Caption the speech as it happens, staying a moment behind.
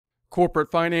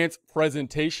Corporate finance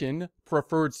presentation,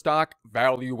 preferred stock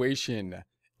valuation.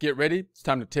 Get ready, it's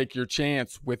time to take your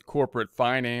chance with corporate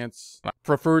finance.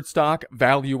 Preferred stock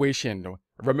valuation.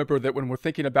 Remember that when we're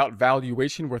thinking about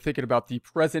valuation, we're thinking about the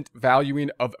present valuing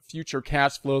of future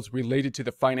cash flows related to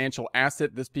the financial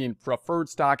asset, this being preferred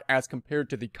stock as compared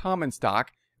to the common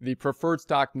stock. The preferred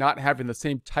stock not having the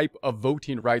same type of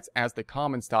voting rights as the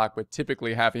common stock, but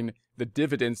typically having the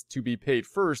dividends to be paid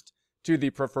first to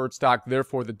the preferred stock.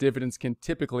 Therefore, the dividends can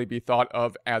typically be thought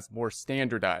of as more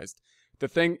standardized. The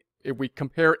thing, if we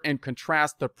compare and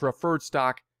contrast the preferred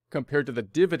stock compared to the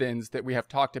dividends that we have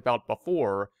talked about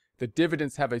before, the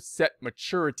dividends have a set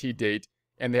maturity date,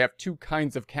 and they have two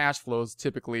kinds of cash flows,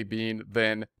 typically being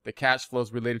then the cash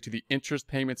flows related to the interest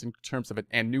payments in terms of an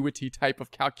annuity type of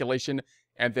calculation,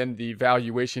 and then the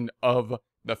valuation of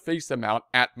the face amount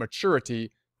at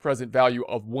maturity, present value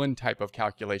of one type of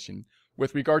calculation.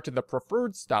 With regard to the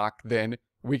preferred stock, then,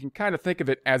 we can kind of think of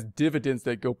it as dividends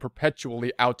that go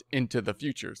perpetually out into the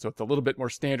future. So it's a little bit more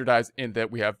standardized in that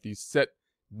we have these set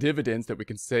dividends that we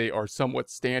can say are somewhat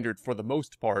standard for the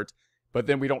most part, but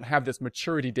then we don't have this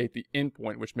maturity date, the end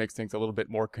point, which makes things a little bit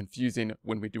more confusing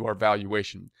when we do our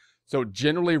valuation. So it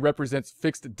generally represents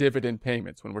fixed dividend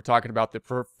payments. When we're talking about the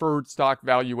preferred stock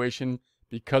valuation,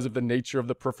 because of the nature of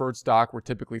the preferred stock, we're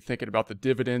typically thinking about the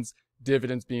dividends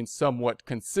being somewhat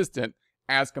consistent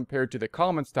as compared to the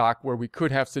common stock, where we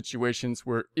could have situations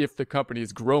where if the company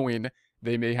is growing,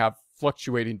 they may have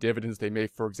fluctuating dividends. They may,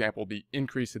 for example, be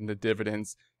increasing the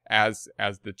dividends as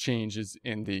the changes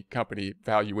in the company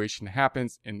valuation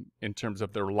happens in terms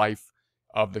of their life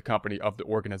of the company, of the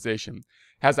organization.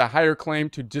 Has a higher claim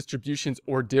to distributions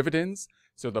or dividends.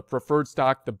 So the preferred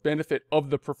stock, the benefit of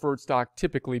the preferred stock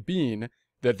typically being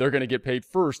that they're going to get paid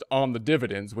first on the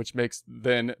dividends, which makes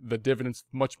then the dividends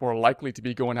much more likely to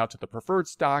be going out to the preferred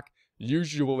stock.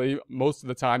 Usually, most of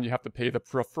the time, you have to pay the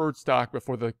preferred stock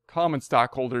before the common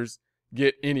stockholders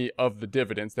get any of the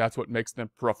dividends. That's what makes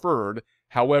them preferred.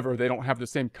 However, they don't have the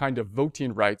same kind of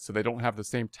voting rights, so they don't have the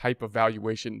same type of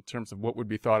valuation in terms of what would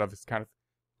be thought of as kind of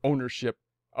ownership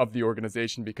of the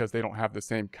organization, because they don't have the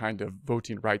same kind of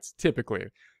voting rights typically.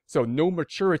 So no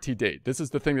maturity date. This is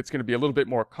the thing that's going to be a little bit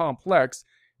more complex.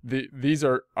 These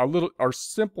are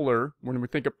simpler when we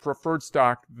think of preferred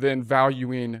stock than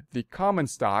valuing the common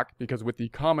stock, because with the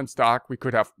common stock, we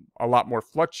could have a lot more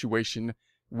fluctuation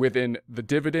within the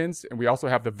dividends, and we also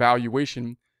have the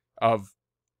valuation of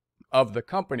the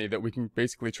company that we can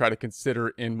basically try to consider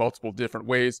in multiple different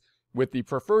ways. With the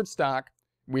preferred stock,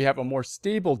 we have a more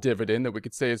stable dividend that we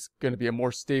could say is going to be a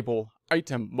more stable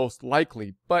item, most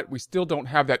likely, but we still don't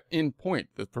have that end point.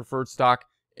 The preferred stock,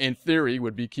 in theory,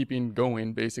 would be keeping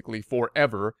going basically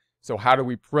forever. So how do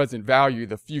we present value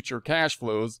the future cash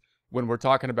flows when we're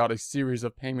talking about a series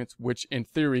of payments which in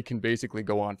theory can basically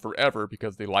go on forever,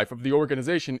 because the life of the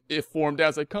organization, if formed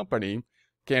as a company,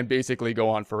 can basically go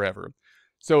on forever.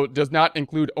 So it does not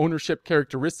include ownership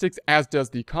characteristics, as does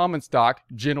the common stock,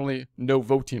 generally no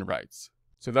voting rights.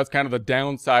 So that's kind of the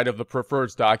downside of the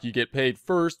preferred stock. You get paid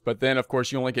first, but then of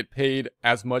course you only get paid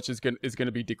as much as is going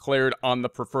to be declared on the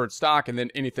preferred stock, and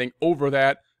then anything over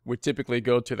that would typically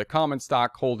go to the common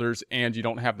stockholders, and you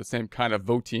don't have the same kind of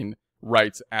voting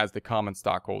rights as the common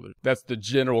stockholders. That's the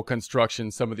general construction.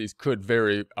 Some of these could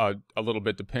vary a little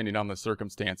bit depending on the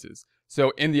circumstances.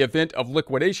 So in the event of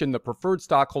liquidation, the preferred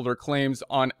stockholder claims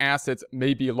on assets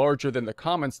may be larger than the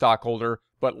common stockholder,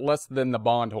 but less than the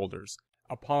bondholders.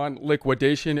 Upon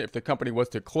liquidation, if the company was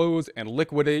to close and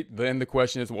liquidate, then the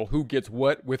question is, well, who gets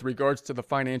what with regards to the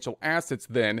financial assets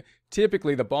then?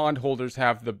 Typically, the bondholders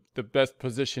have the best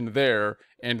position there,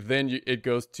 and then it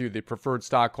goes to the preferred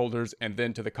stockholders and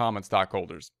then to the common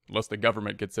stockholders, unless the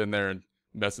government gets in there and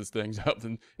messes things up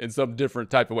in some different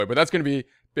type of way. But that's going to be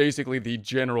basically the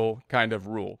general kind of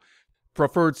rule.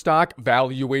 Preferred stock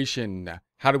valuation.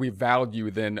 How do we value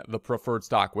then the preferred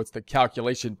stock? What's the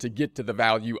calculation to get to the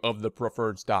value of the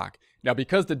preferred stock? Now,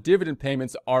 because the dividend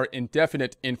payments are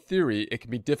indefinite in theory, it can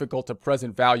be difficult to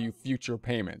present value future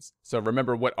payments. So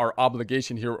remember what our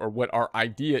obligation here, or what our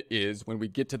idea is when we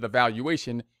get to the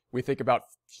valuation. We think about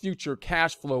future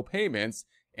cash flow payments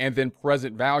and then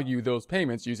present value those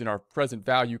payments using our present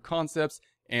value concepts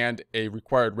and a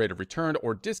required rate of return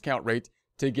or discount rate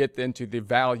to get then to the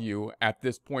value at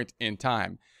this point in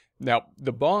time. Now,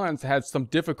 the bonds had some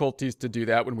difficulties to do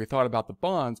that when we thought about the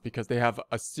bonds, because they have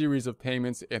a series of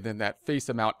payments and then that face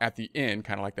amount at the end,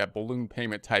 kind of like that balloon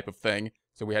payment type of thing.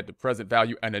 So we had to present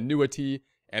value an annuity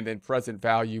and then present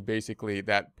value basically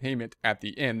that payment at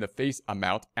the end, the face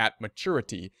amount at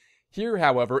maturity. Here,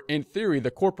 however, in theory,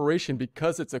 the corporation,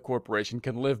 because it's a corporation,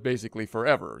 can live basically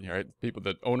forever. Right? People,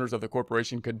 the owners of the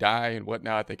corporation could die and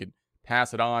whatnot. They could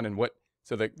pass it on and what.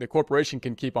 So the corporation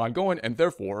can keep on going, and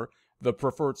therefore the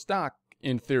preferred stock,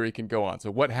 in theory, can go on.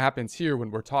 So what happens here when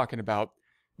we're talking about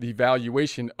the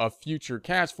valuation of future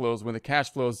cash flows, when the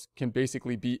cash flows can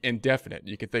basically be indefinite?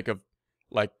 You can think of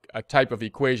like a type of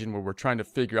equation where we're trying to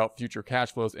figure out future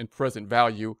cash flows and present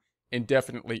value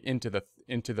indefinitely into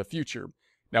the future.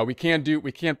 Now we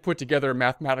can't put together a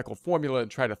mathematical formula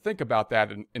and try to think about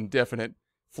that in indefinite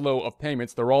flow of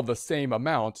payments. They're all the same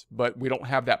amount, but we don't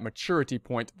have that maturity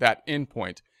point, that end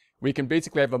point. We can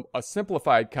basically have a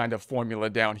simplified kind of formula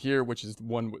down here, which is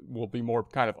one will be more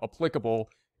kind of applicable.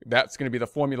 That's going to be the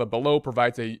formula below,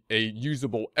 provides a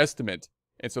usable estimate.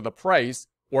 And so the price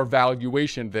or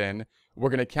valuation then we're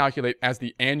going to calculate as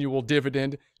the annual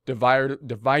dividend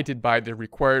divided by the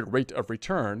required rate of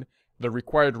return. The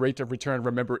required rate of return,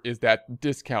 remember, is that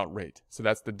discount rate. So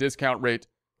that's the discount rate,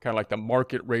 kind of like the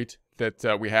market rate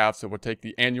that we have. So we'll take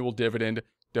the annual dividend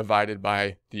divided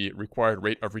by the required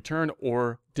rate of return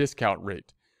or discount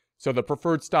rate. So the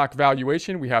preferred stock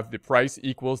valuation, we have the price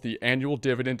equals the annual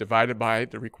dividend divided by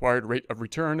the required rate of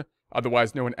return,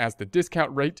 otherwise known as the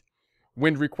discount rate.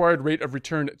 When required rate of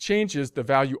return changes, the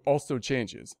value also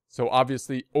changes. So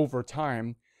obviously, over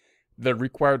time, the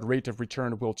required rate of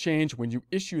return will change. When you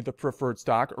issue the preferred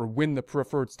stock, or when the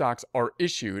preferred stocks are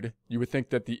issued, you would think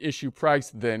that the issue price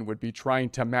then would be trying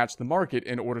to match the market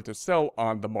in order to sell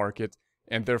on the market,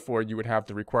 and therefore you would have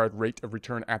the required rate of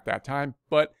return at that time.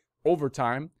 But over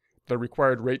time, the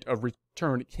required rate of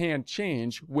return can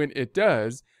change. When it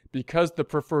does, because the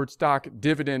preferred stock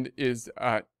dividend is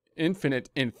infinite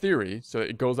in theory, so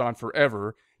it goes on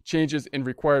forever, changes in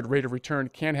required rate of return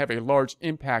can have a large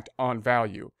impact on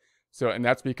value. So, and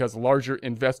that's because larger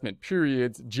investment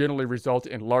periods generally result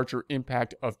in larger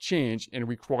impact of change in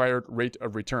required rate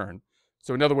of return.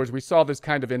 So in other words, we saw this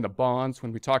kind of in the bonds.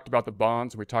 When we talked about the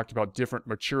bonds, we talked about different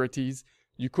maturities.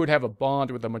 You could have a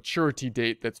bond with a maturity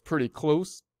date that's pretty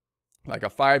close, like a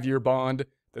 5-year bond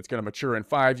that's going to mature in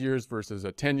 5 years versus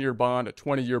a 10-year bond, a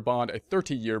 20-year bond, a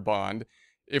 30-year bond.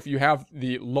 If you have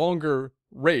the longer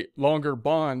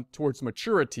bond towards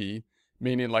maturity,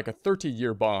 meaning like a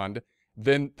 30-year bond,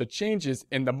 then the changes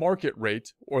in the market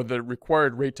rate or the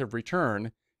required rate of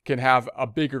return can have a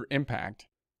bigger impact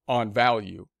on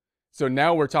value. So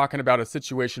now we're talking about a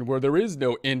situation where there is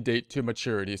no end date to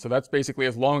maturity. So that's basically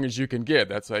as long as you can get.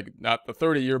 That's like not the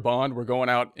 30-year bond. We're going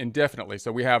out indefinitely.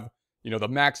 So we have, the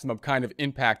maximum kind of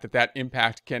impact that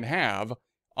impact can have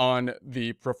on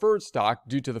the preferred stock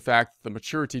due to the fact that the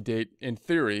maturity date, in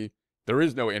theory, there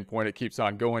is no endpoint. It keeps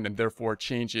on going, and therefore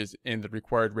changes in the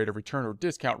required rate of return or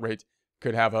discount rate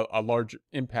could have a large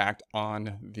impact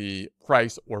on the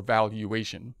price or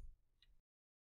valuation.